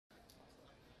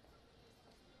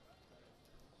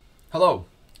Hello!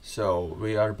 So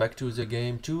we are back to the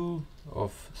game 2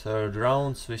 of third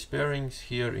round Swiss pairings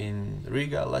here in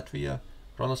Riga, Latvia,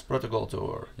 Chronos Protocol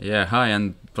Tour. Yeah, hi,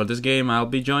 and for this game I'll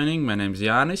be joining. My name's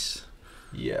Yanis.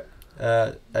 Yeah,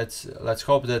 let's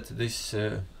hope that this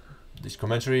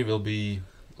commentary will be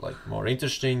more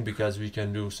interesting because we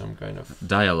can do some kind of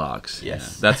Dialogues.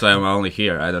 Yes. Yeah. That's why I'm only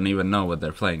here. I don't even know what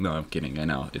they're playing. No, I'm kidding. I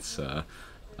know. It's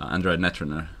Android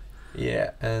Netrunner.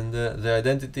 Yeah, and the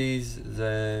identities,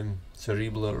 the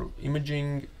cerebral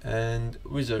imaging and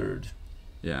wizard.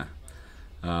 Yeah.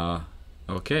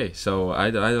 Okay, so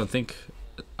I don't think...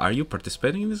 Are you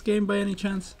participating in this game by any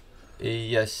chance?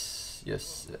 Yes,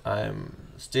 I'm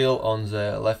still on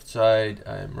the left side,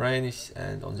 I'm Rainis,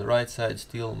 and on the right side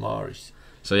still Maris.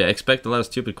 So yeah, expect a lot of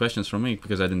stupid questions from me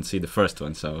because I didn't see the first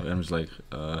one, so I was like,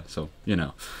 so, you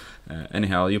know.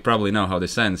 Anyhow, you probably know how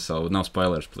this ends, so no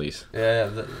spoilers, please. Yeah,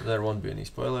 there won't be any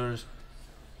spoilers.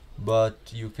 But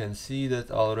you can see that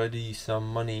already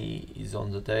some money is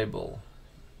on the table.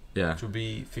 Yeah. To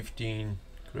be 15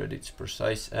 credits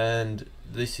precise, and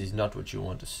this is not what you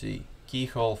want to see.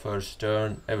 Keyhole first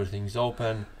turn, everything's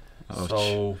open. Ouch.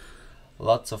 So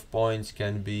lots of points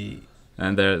can be...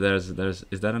 And there's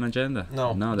is that an agenda?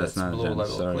 No, that's not blue agenda.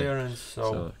 level Sorry. clearance.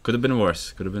 So could have been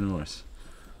worse. Could have been worse.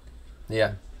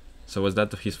 yeah. So was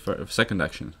that his second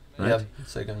action, right? Yeah,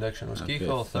 second action was Okay,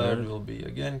 keyhole, third will be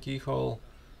again keyhole.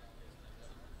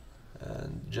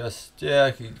 And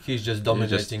he's just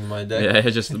dominating my deck.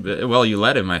 Yeah, well, you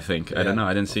let him, I think. I don't Yeah, know.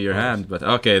 I didn't see your course. hand, but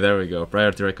okay, there we go.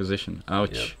 Priority requisition.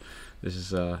 Ouch. Yep. This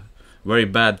is a very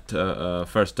bad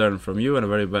first turn from you and a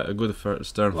very good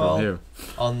first turn Well, from here.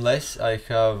 Unless I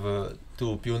have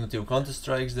two punitive counter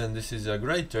strikes, then this is a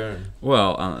great turn.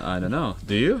 Well, I don't know.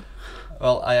 Do you?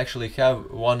 Well, I actually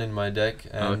have one in my deck,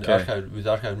 and Okay. with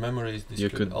archived memories, this You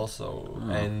could could- also Oh.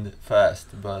 end fast.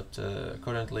 But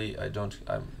currently, I don't.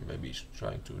 I'm maybe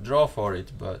trying to draw for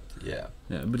it, but yeah.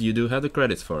 Yeah, but you do have the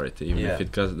credits for it, even Yeah. if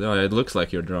it costs. No, it looks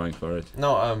like you're drawing for it.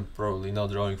 No, I'm probably not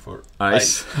drawing for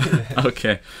Ice. ice.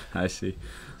 Okay, I see.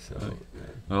 So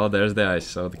Well, there's the ice.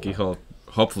 So the keyhole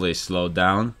hopefully slowed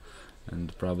down,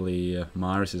 and probably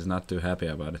Mars is not too happy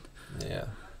about it. yeah.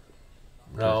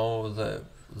 Now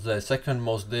the second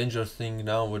most dangerous thing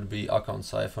now would be Account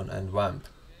Siphon and Vamp.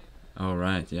 Oh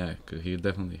right, yeah, he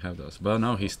definitely have those. But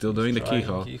no, he's still doing the Trying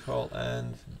keyhole.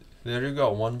 and there you go,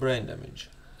 1 brain damage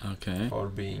Okay. for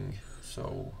being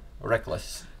so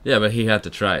reckless. Yeah, but he had to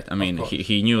try it. I mean, course.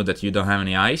 he knew that you don't have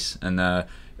any ice, and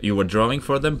you were drawing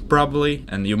for them probably,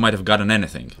 and you might have gotten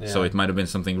anything. So Yeah. it might have been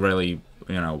something really,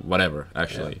 whatever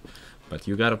actually. But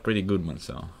you got a pretty good one,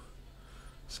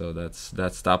 so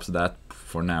that stops that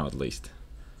for now at least.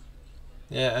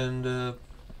 Yeah, and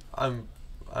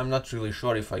I'm not really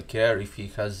sure if I care if he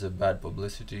has a bad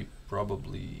publicity.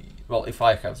 Probably, well, if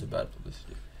I have the bad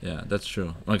publicity. Yeah, that's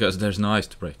true. Because there's no ice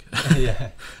to break.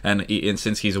 Yeah. And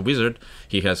since he's a wizard,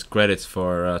 he has credits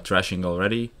for trashing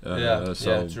already.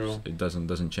 So true. it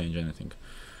doesn't change anything.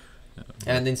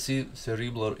 And in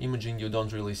cerebral imaging, you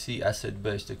don't really see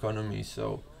asset-based economy,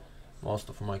 so most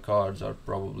of my cards are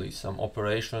probably some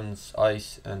operations,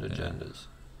 ice, and agendas.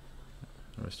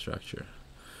 Restructure.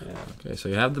 Yeah. Okay, so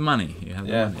you have the money.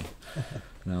 Yeah.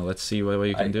 Now let's see what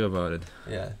you can do about it.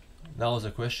 Yeah. Now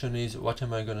the question is, what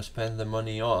am I gonna spend the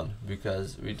money on?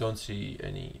 Because we don't see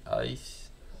any ice.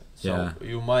 So Yeah.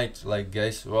 you might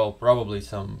guess, well, probably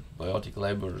some biotic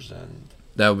labors and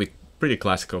That would be pretty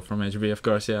classical from HB, of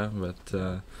course, yeah.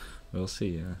 But we'll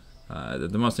see.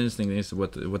 The most interesting is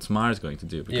what Smar is going to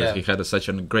do, because Yeah. he had such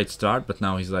a great start, but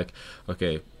now he's like,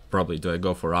 okay, probably do I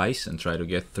go for ice and try to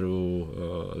get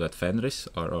through that Fenris,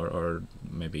 or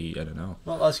maybe I don't know.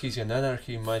 well, as he's an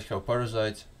anarchy, he might have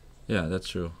parasites. Yeah, that's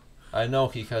true. I know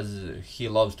he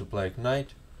loves to play Knight,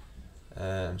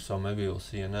 so maybe we'll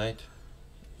see a Knight.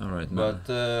 All right, But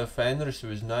Fenris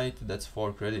with Knight, that's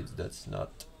 4 credits. That's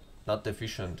not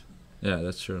efficient. yeah,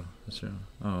 that's true.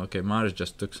 Oh, okay, Mars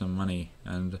just took some money,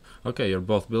 and okay, you're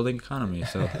both building economy,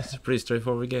 so it's a pretty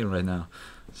straightforward game right now.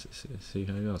 See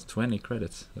how it goes. 20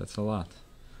 credits, that's a lot.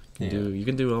 You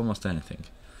can do almost anything.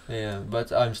 Yeah,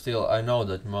 but I know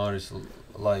that Maris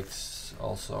likes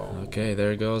also. Okay,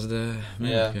 there goes the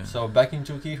Yeah, mimic. so back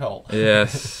into keyhole.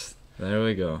 Yes, there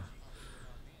we go.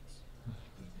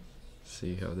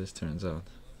 See how this turns out.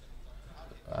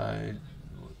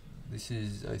 This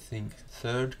is, I think,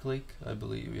 3rd click, I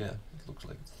believe. Yeah, it looks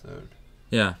like it's 3rd.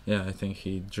 Yeah, I think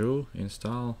he drew,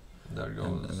 install. There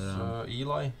goes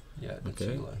Eli. Yeah, that's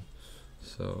Okay. Eli.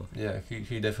 So Yeah,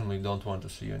 he definitely don't want to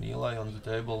see an Eli on the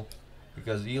table,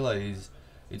 because Eli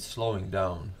it's slowing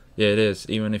down. yeah, it is.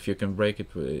 Even if you can break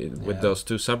it with Yeah. those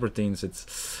 2 subroutines,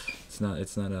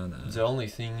 It's not an. The only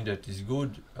thing that is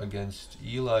good against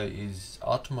Eli is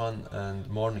Atman and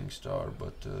Morningstar,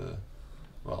 but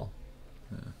well,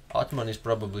 Atman is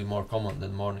probably more common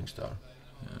than Morningstar.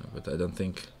 But I don't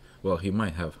think. Well, he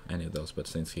might have any of those, but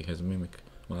since he has Mimic,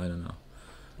 well, I don't know.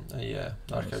 Yeah,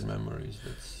 Arcade Memories.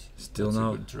 That's Still that's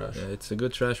no. a good trash. It's a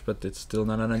good trash, but it's still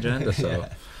not an agenda. So,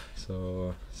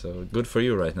 Yeah. so good for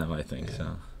you right now, I think. Yeah. So.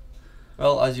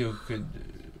 Well, as you could,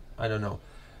 I don't know,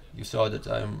 you saw that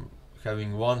I'm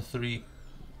having 1-3.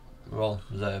 Well,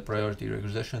 the priority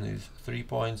requisition is 3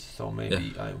 points, so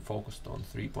maybe I'm focused on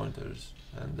 3-pointers.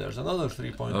 And there's another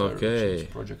 3-pointer, which Okay. is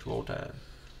Project Wotan.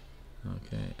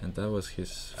 Okay, and that was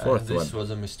his And fourth this one. was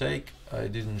a mistake. I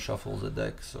didn't shuffle the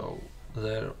deck, so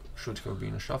there should have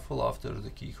been a shuffle after the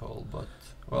keyhole, but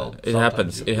well, It sometimes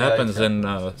happens. you- It yeah, happens, and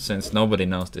happens. since nobody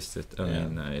noticed it, I Yeah.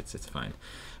 mean, it's fine.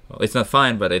 Well, it's not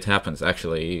fine, but it happens.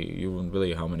 Actually, you wouldn't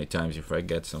believe how many times you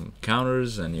forget some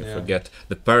counters, and you Yeah. forget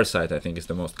the parasite. I think is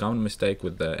the most common mistake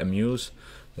with the MUs.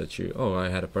 That I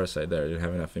had a parasite there. You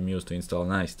have enough MUs to install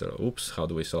nice. Oops, how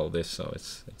do we solve this? So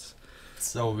it's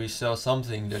So we saw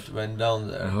something that went down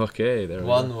there. okay. There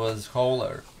One we go. was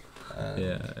Howler. And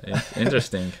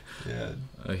Interesting. yeah,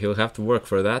 He'll have to work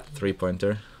for that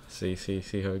 3-pointer. See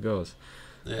how it goes.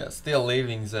 yeah. Still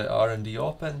leaving the R&D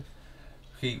open.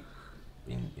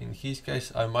 In his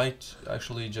case, I might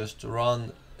actually just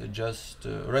run a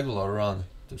regular run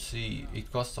to see.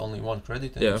 It costs only 1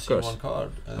 credit and Yeah, you of see course. 1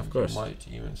 card, and Of course. you might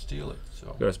even steal it. So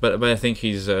Of course, but I think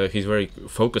he's very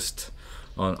focused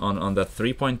on that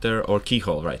 3-pointer or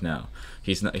keyhole right now.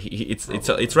 He's not.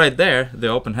 It's right there, the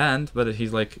open hand. But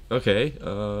he's like, okay,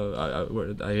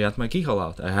 I got my keyhole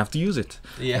out. I have to use it.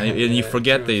 yeah, And you yeah,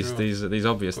 forget true, these true. these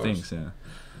obvious Of course. things. Yeah.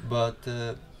 But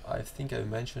I think I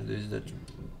mentioned is that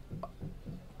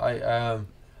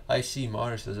I see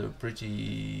Maris as a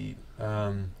pretty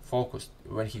focused.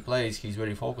 When he plays, he's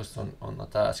very focused on a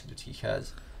task that he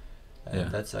has, and Yeah.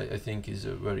 that's I think is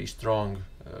a very strong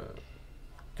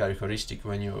characteristic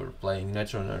when you're playing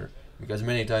Netrunner, because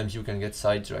many times you can get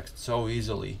sidetracked so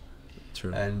easily,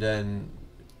 True. and then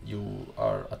you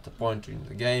are at the point in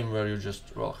the game where you just,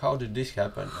 well, how did this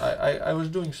happen? I was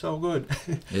doing so good,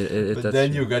 but That's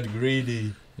then true. you got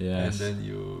greedy, Yes. and then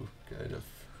you kind of,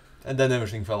 and then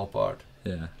everything fell apart.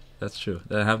 Yeah, that's true.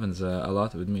 That happens a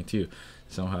lot with me too.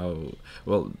 Somehow,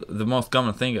 well, the most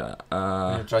common thing.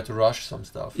 When you try to rush some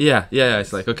stuff. Yeah.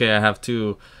 It's like, okay, I have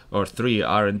 2 or 3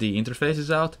 R&D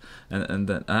interfaces out, and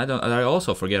then I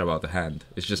also forget about the hand.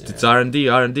 It's just it's Yeah.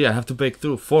 R&D. I have to break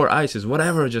through 4 ices,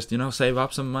 whatever. Just save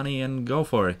up some money and go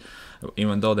for it,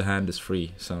 even though the hand is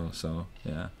free. So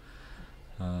yeah,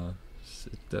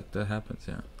 that happens.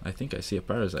 Yeah, I think I see a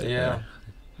parasite. Yeah. there.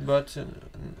 But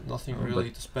nothing Oh, really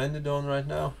to spend it on right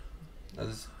now,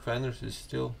 as Fenders is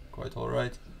still quite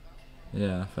alright.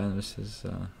 Yeah, Fenris is.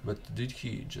 But did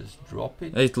he just drop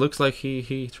it? It looks like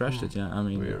he trashed it. Yeah, I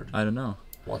mean, Weird. I don't know.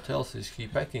 What else is he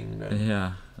packing then?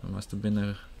 Yeah, it must have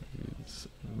been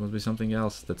must be something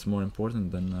else that's more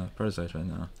important than parasite right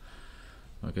now.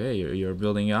 Okay, you're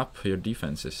building up your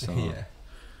defenses, so Yeah.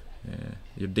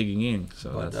 you're digging in,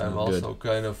 so But that's I'm not good. also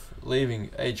kind of leaving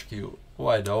HQ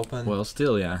wide open. Well,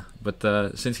 still, yeah, but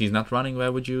since he's not running, why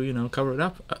would you cover it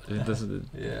up? It doesn't,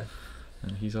 Yeah.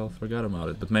 and he's all forgot about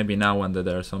it. But maybe now when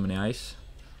there are so many ice,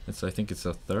 I think it's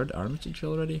a 3rd Armitage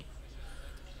already.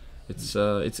 It's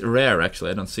rare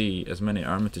actually. I don't see as many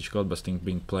Armitage gold busting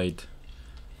being played,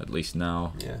 at least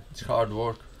now. Yeah. It's hard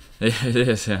work. It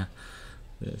is, yeah.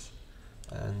 Yes.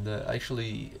 And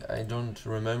actually, I don't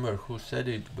remember who said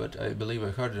it, but I believe I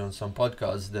heard it on some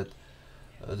podcasts that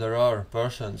there are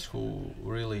persons who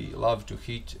really love to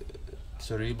hit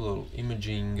cerebral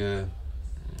imaging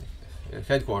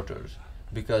headquarters,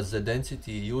 because the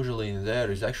density usually in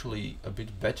there is actually a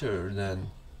bit better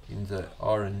than in the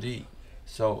R&D.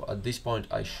 So at this point,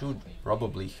 I should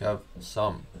probably have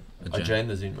some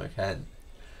agendas in my hand,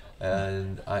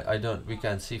 and I don't. We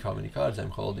can't see how many cards I'm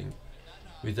holding.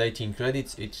 With 18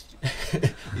 credits, it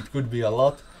could be a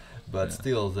lot, but Yeah.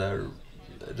 still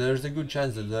there's a good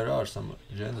chance that there are some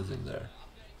agendas in there.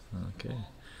 Okay.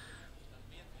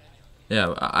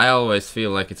 Yeah, I always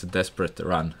feel like it's a desperate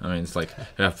run. I mean, it's like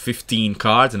I have 15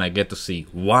 cards and I get to see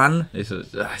 1.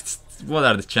 What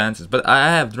are the chances? But I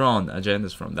have drawn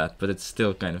agendas from that, but it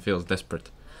still kind of feels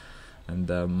desperate. And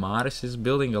Maris is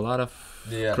building a lot of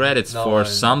credits now for I'm-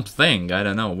 something. I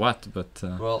don't know what, but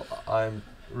Well, I'm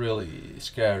really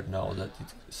scared now that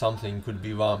something could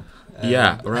be Vamp.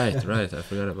 yeah, right. I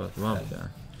forgot about Wamp. and Yeah,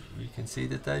 You can see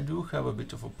that I do have a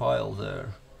bit of a pile there.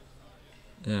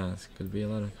 yeah, it could be a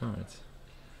lot of cards.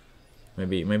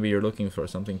 Maybe you're looking for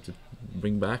something to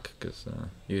bring back, because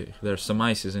there's some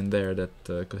ices in there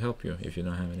that could help you if you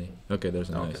don't have any. Okay, there's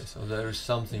an Okay, ice. so there is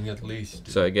something at least.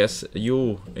 So I guess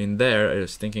you in there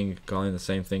is thinking, calling the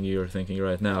same thing you're thinking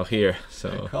right now here.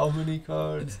 So How many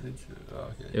cards?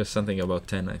 Okay. it was something about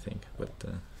 10, I think, but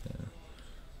yeah.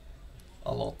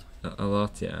 A lot. A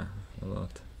lot, yeah, a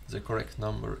lot. The correct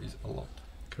number is a lot.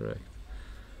 Correct.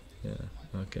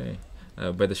 Yeah. Okay.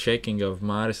 By the shaking of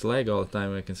Maris' leg all the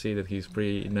time, I can see that he's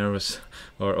pretty nervous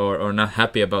or not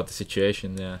happy about the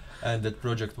situation. Yeah. And that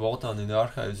Project Wotan in the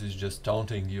archives is just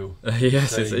taunting you.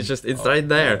 Yes, saying, it's right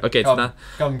there. Yeah, Okay, come, it's not.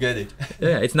 Come get it.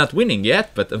 Yeah, it's not winning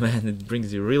yet, but man, it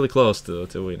brings you really close to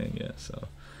winning. Yeah. So.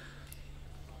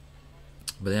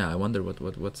 But yeah, I wonder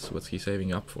what's he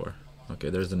saving up for. Okay,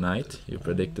 there's the knight. You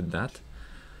predicted that.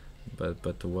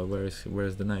 But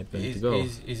where's the knight going to go?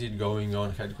 Is it going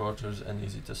on headquarters, and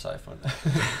is it a siphon?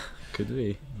 Could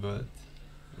be. But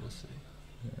we'll see.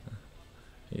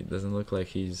 Yeah. It doesn't look like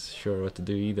he's sure what to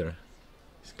do either.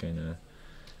 He's kind of...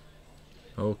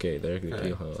 Okay, there the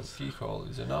keyhole is. So keyhole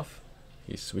is enough.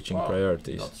 He's switching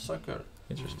priorities. Not sucker.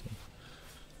 Interesting.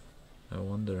 I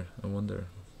wonder.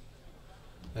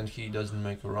 And he doesn't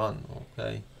make a run,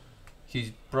 okay?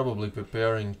 He's probably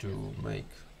preparing to make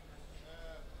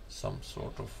some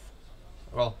sort of...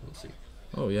 Well, we'll see.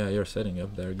 Oh yeah, you're setting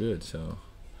up there good, so...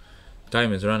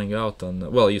 Time is running out on...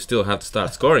 Well, you still have to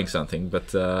start scoring something,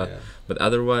 but but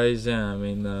otherwise, yeah, I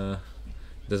mean...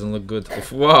 doesn't look good.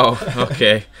 Wow,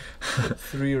 okay.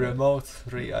 3 remotes,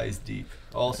 3 eyes deep.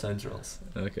 All centrals.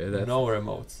 Okay, that's... No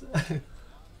remotes. Okay.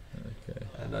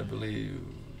 And I believe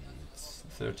it's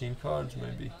 13 cards,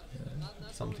 maybe. Yeah.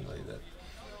 Something like that.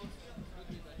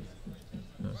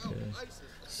 Okay.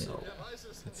 So...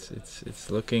 It's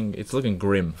looking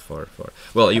grim for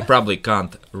well, you probably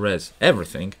can't res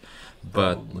everything,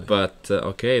 but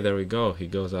okay, there we go. He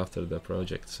goes after the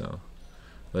project, so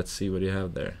let's see what you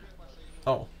have there.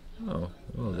 Oh, well,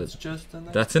 that's just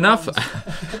that's enough.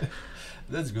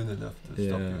 That's good enough to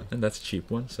stop you. And that's a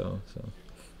cheap one, so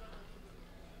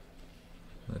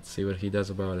let's see what he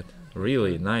does about it.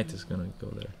 Really, knight is gonna go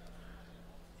there.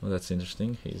 Well, that's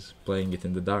interesting. He's playing it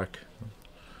in the dark.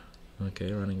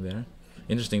 Okay, running there.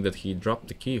 Interesting that he dropped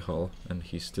the keyhole and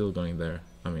he's still going there.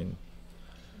 I mean,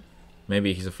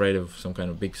 maybe he's afraid of some kind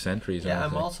of big sentries. Yeah, or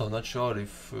I'm also not sure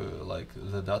if like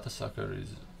the data sucker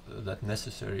is that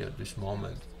necessary at this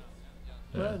moment.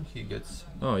 Yeah. Well, he gets...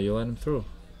 Oh, you let him through.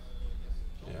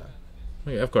 Yeah.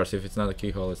 Okay, of course, if it's not a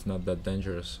keyhole, it's not that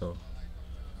dangerous. So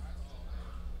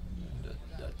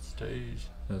that stays.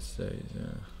 That stays.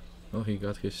 Yeah. Well, he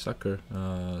got his sucker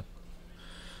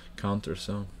counter,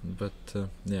 so but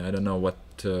yeah, I don't know what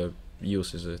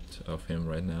use is it of him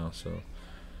right now, so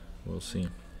we'll see.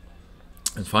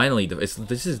 And finally,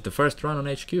 this is the first run on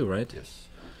HQ, right? Yes.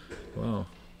 Wow.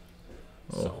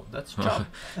 Oh. So that's chum.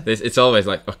 It's always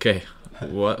like, okay,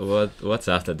 what's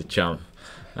after the chum?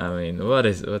 I mean,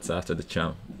 what's after the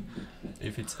chum?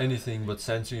 If it's anything but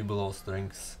sentry below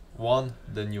strength 1,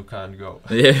 then you can't go.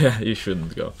 Yeah, you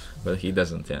shouldn't go, but he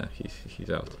doesn't. Yeah,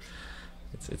 he's out.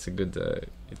 It's a good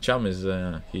chum is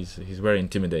he's very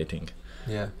intimidating.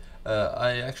 Yeah,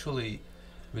 I actually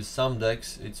with some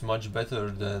decks it's much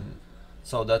better than,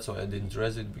 so that's why I didn't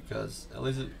res it, because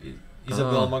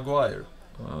Isabel Maguire.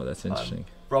 Wow, that's interesting.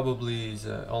 Probably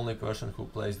the only person who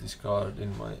plays this card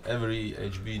in my every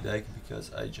HB deck,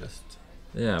 because I just...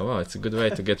 Yeah, well, it's a good way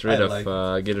to get rid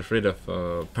of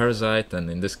Parasite,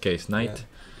 and in this case Knight. Yeah.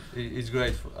 It's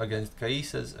great against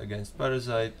Caeses, against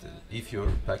Parasite. If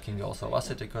you're packing also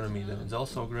Asset Economy, then it's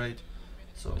also great.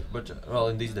 So, but well,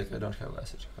 in this deck I don't have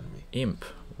Asset Economy. Imp,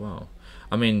 wow.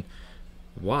 I mean,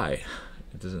 why?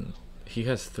 It doesn't. He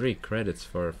has 3 credits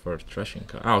for trashing.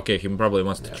 Ah, okay. He probably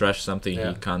wants to trash something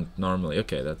he can't normally.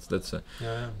 Okay, that's a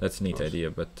neat idea.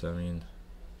 But I mean,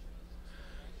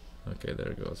 okay, there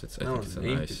it goes. I think it's a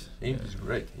nice. Imp is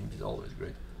great. Imp is always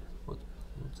great.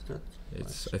 What's that?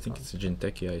 I think it's a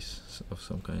Jinteki ice of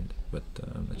some kind, but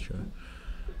I'm not sure. It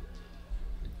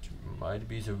might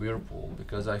be the Whirlpool,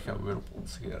 because I have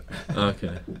Whirlpools here.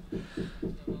 Okay.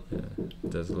 Yeah, it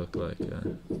does look like.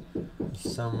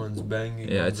 Someone's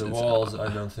banging on the walls. I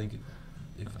don't think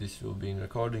if this will be in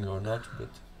recording or not, but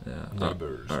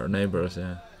neighbors. Our neighbors,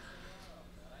 yeah.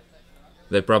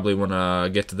 They probably wanna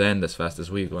get to the end as fast as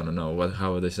we wanna know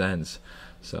how this ends.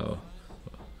 So.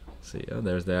 See, oh,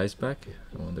 there's the ice pack.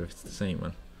 I wonder if it's the same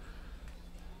one.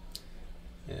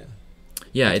 Yeah.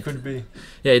 Yeah, it could be.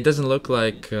 Yeah, it doesn't look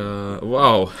like.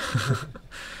 Wow.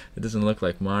 It doesn't look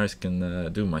like Mars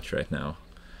can do much right now,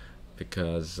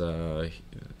 because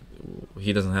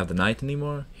he doesn't have the knight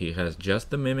anymore. He has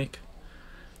just the mimic.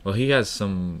 Well, he has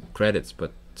some credits,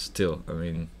 but still, I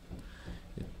mean,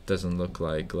 it doesn't look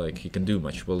like he can do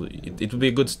much. Well, it would be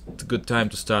a good time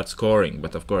to start scoring,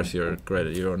 but of course you're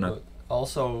not. But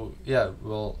also, yeah,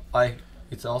 well,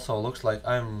 it also looks like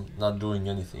I'm not doing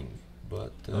anything.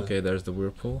 But Okay, there's the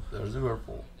whirlpool. there's a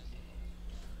whirlpool.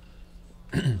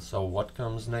 So what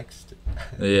comes next?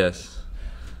 Yes.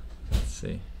 Let's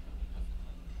see.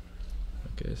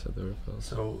 Okay, so the whirlpool.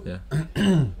 So Yeah.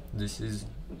 this is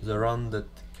the run that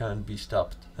can't be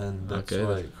stopped, and that's Okay.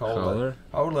 why Howler.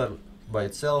 Howler by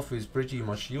itself is pretty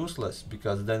much useless,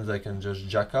 because then they can just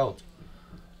jack out.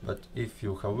 But if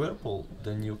you have Whirlpool,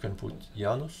 then you can put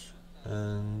Janus,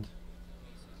 and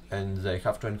they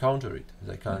have to encounter it.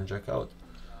 They can't jack out.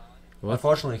 What?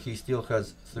 Unfortunately, he still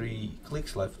has 3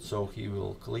 clicks left, so he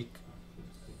will click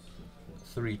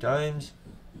 3 times,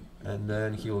 and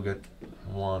then he will get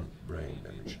 1 brain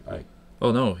damage.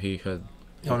 Oh no, he had.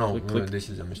 Oh no, click. this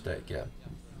is a mistake. Yeah,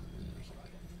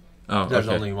 Oh, there's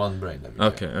okay. only 1 brain damage.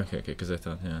 Okay, okay, okay. Because I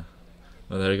thought, yeah.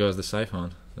 Well, there goes the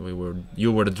siphon.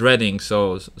 You were dreading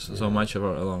so Yeah. much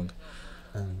along.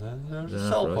 And then there's Yeah, a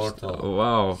cell frost. portal. Oh,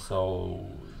 wow. So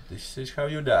this is how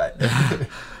you die.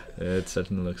 It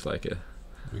certainly looks like it.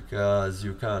 Because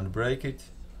you can't break it.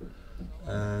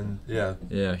 And yeah.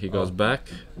 Yeah, he goes Oh. back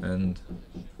and.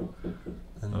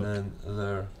 And Okay. then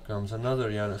there comes another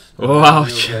Janus. Wow.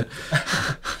 You get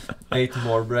 8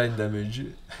 more brain damage.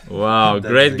 Wow,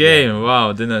 That's great the game.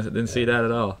 Wow, didn't see Yeah. that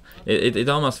at all. It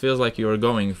almost feels like you were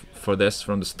going for this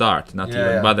from the start, not Yeah,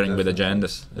 even yeah, bothering with definitely,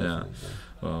 agendas. Yeah. definitely.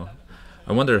 Wow.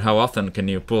 I wonder how often can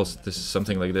you pull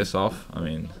something like this off? I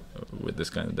mean, with this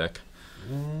kind of deck.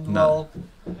 No. Well,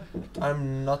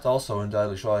 I'm not also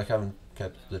entirely sure. I haven't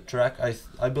kept the track.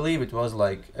 I believe it was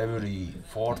like every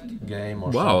 4th game or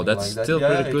Wow, something that's like that. still Yeah,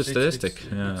 pretty good it's- statistic.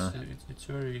 It's, Yeah. it's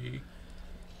very.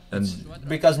 And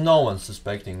Because no one's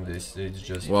suspecting this. It's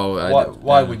just. Wow,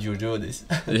 why yeah. would you do this?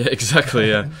 yeah, exactly.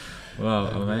 Yeah. Wow,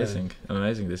 And, amazing,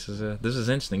 amazing. This is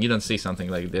interesting. You don't see something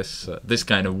like this. This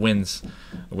kind of wins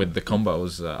with the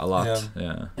combos a lot.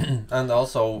 Yeah. And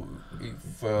also,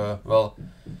 if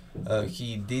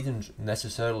he didn't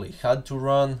necessarily had to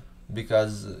run,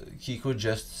 because he could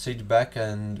just sit back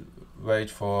and wait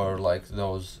for like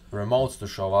those remotes to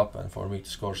show up and for me to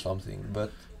score something.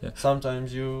 But Yeah.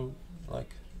 sometimes you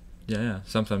like. Yeah.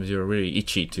 Sometimes you're really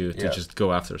itchy to Yeah. just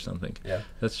go after something. Yeah.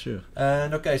 That's true.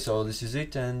 And okay, so this is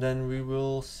it, and then we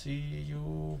will see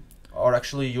you, or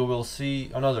actually you will see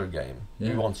another game. Yeah.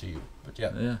 We won't see you, but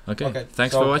yeah. Yeah. Okay. Okay,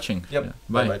 Thanks so- for watching. Yep. Yeah.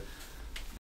 Bye. Bye.